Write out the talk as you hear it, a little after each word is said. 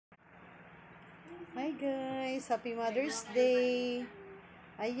Hi guys! Happy Mother's Day!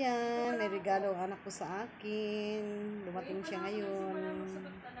 Ayan, may regalo ang anak ko sa akin. Dumating siya ngayon.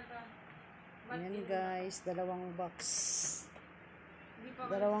 Ayan guys, dalawang box.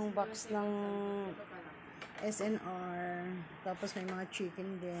 Dalawang box ng SNR. Tapos may mga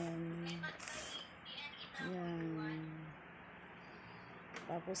chicken din. Ayan.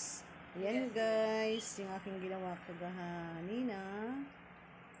 Tapos, ayan guys, yung aking ginawa kagahanina.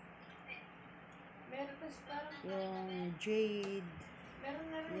 Yung jade. Meron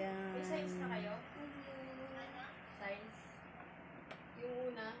na rin. Yan. May size na kayo? Size?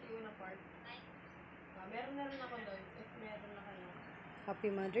 Yung una part. Meron na rin ako doon. If meron na kayo.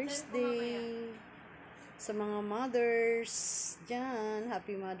 Happy Mother's Day. Sa mga mothers dyan,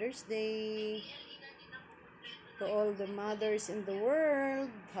 Happy Mother's Day. To all the mothers in the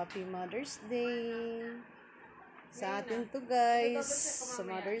world, Happy Mother's Day. Sa atin to guys, sa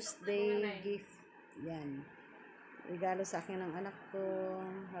Mother's Day gift. Yan. Regalo sa akin ng anak ko.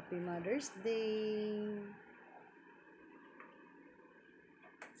 Happy Mother's Day.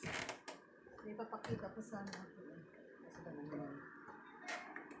 May papakita pa sana ako.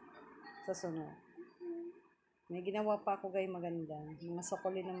 Sa sunod. May ginawa pa ako guys maganda. Mga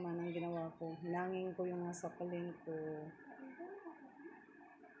sakulin naman ang ginawa ko. Hinangin ko yung mga sakulin ko.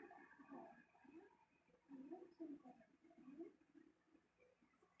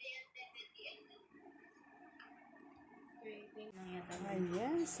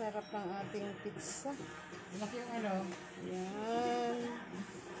 Ayan, sarap ng ating pizza. Ayan.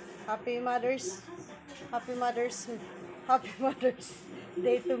 Happy Mother's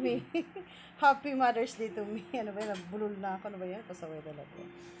Day to me. Happy Mother's Day to me. Ano ba yan? Nagbulol na ako. Ano ba yan? Pasaway talaga.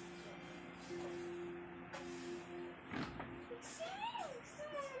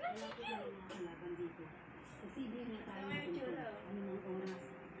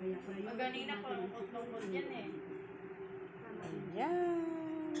 Maganina ko lungkot yan eh. Ayan.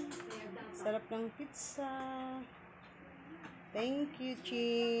 Sarap ng pizza. Thank you,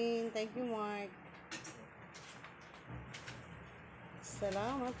 Chin. Thank you, Mark.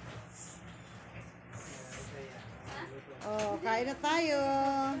 Salamat. Oh, kain na tayo.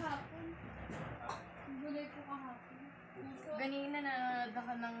 Ganina na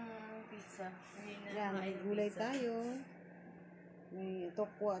daka ng pizza. Yan, may gulay tayo. May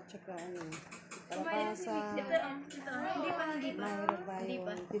tokwa at saka ano. Kalapasa. Mayroon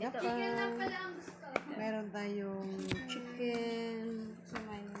tayong tinapa. Mayroon tayong chicken.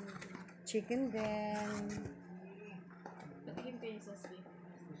 Chicken din.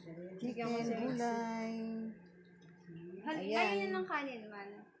 Chicken, gulay. Ayaw niya ng kanin man.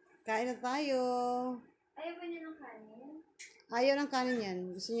 Kain na tayo. Ayaw ba niya ng kanin? Ayaw ng kanin yan.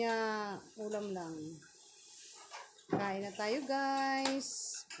 Gusto niya ulam lang. Kain na tayo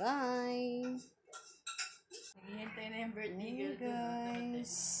guys. Bye. Naghihintay na yung birthday Hey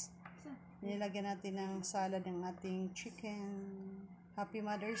guys. Nilagyan natin ng salad ng ating chicken. Happy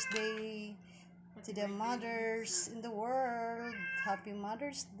Mother's Day to the mothers in the world. Happy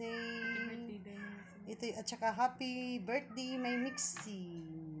Mother's Day. Ito, at saka happy birthday may Mexie.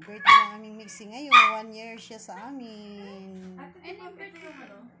 Birthday ng aming Mexie ngayon. 1 year siya sa amin. Ano birthday yung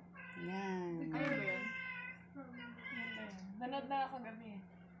ano? Yan. Ano ba yun? Nanood na ako gabi.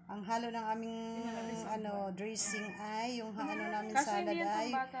 Ang halo ng aming dressing ay yung ano namin salad ay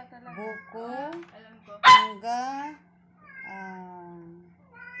buko, Alam ko. mangga,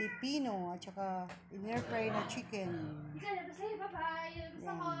 pipino at saka in-air-fry na chicken.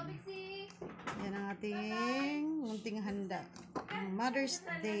 Yan ang ating munting handa. Mother's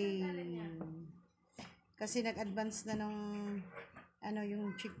Day. Kasi nag-advance na nung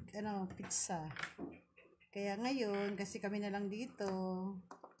yung pizza. Kaya ngayon, kasi kami na lang dito,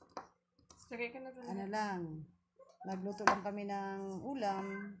 nagluto lang kami ng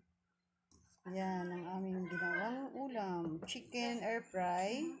ulam. Yan, ang aming ginawang ulam. Chicken, air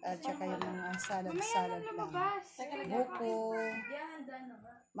fry, at saka yung mga salad lang. Buko,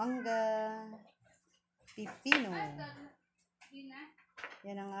 mangga, pipino.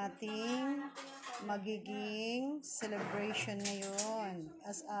 Yan ang ating magiging celebration ngayon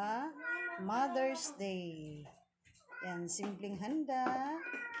as a Mother's Day. Yan, simpleng handa.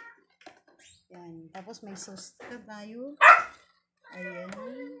 Yan, tapos may sauce ka tayo. Ayan.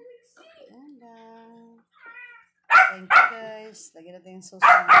 Handa. Thank you guys. Lagyan natin yung sauce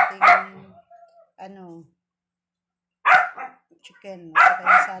ng ating chicken at saka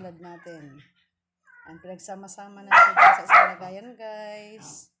yung salad natin. Yan, pinagsama-sama na siya sa isang lagayan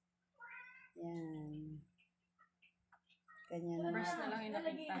guys. Yan. Ganyan na. First na lang yung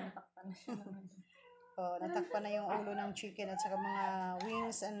nakita. Natakpan na siya naman. Natakpan na yung ulo ng chicken at saka mga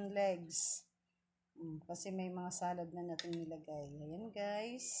wings and legs. Kasi may mga salad na natin nilagay. Ayan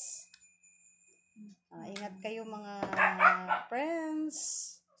guys. Ingat kayo mga friends.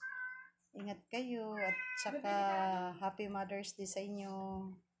 Ingat kayo. At saka Happy Mother's Day sa inyo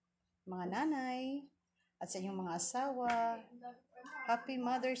mga nanay. At sa inyong mga asawa. Happy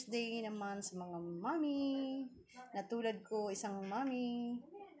Mother's Day naman sa mga mommy. Na tulad ko, isang mommy.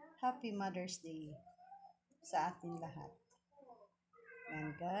 Happy Mother's Day sa atin lahat.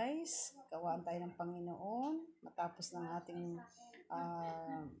 Ayan guys, gawaan tayo ng Panginoon matapos ng ating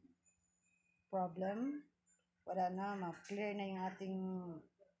problem. Wala na, ma-clear na yung ating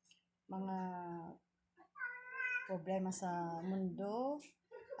mga problema sa mundo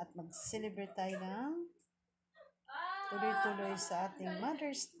at mag-celebrate tayo ng tuloy-tuloy sa ating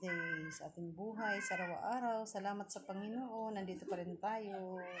Mother's Day, sa ating buhay, sa araw-araw. Salamat sa Panginoon, nandito pa rin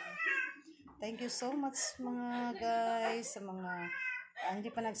tayo. Thank you so much mga guys, sa mga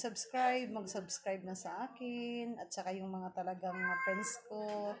hindi pa nag-subscribe, mag-subscribe na sa akin. At saka yung mga talagang friends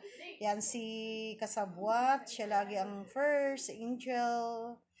ko. Yan si Kasabwat, siya lagi ang first,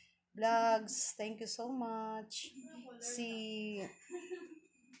 Angel Vlogs, thank you so much. Si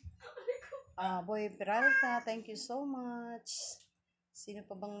Boy Peralta, thank you so much. Sino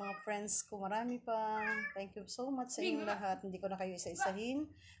pa bang mga friends ko? Marami pa. Thank you so much sa inyong lahat. Hindi ko na kayo isa-isahin.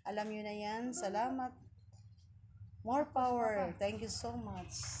 Alam nyo na yan. Salamat. More power. Thank you so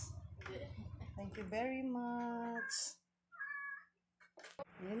much. Thank you very much.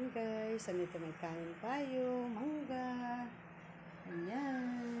 Ayan guys. Andito may kanin tayo. Mangga.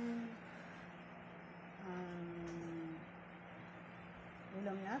 Ayan.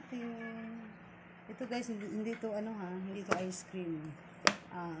 Ulam natin. Ito guys, hindi to hindi to ice cream.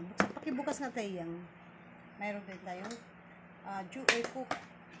 Pakibukas na tayo yan. Mayroon din tayo. Cook.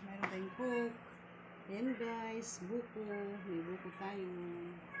 Mayroon tayong cook. Ayan guys, buko. May buko tayo.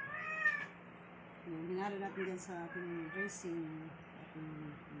 Hinalo natin dyan sa ating dressing.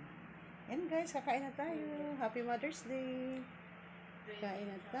 Ayan guys, kakain na tayo. Happy Mother's Day.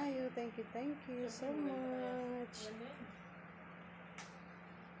 Kain na tayo. Thank you so much.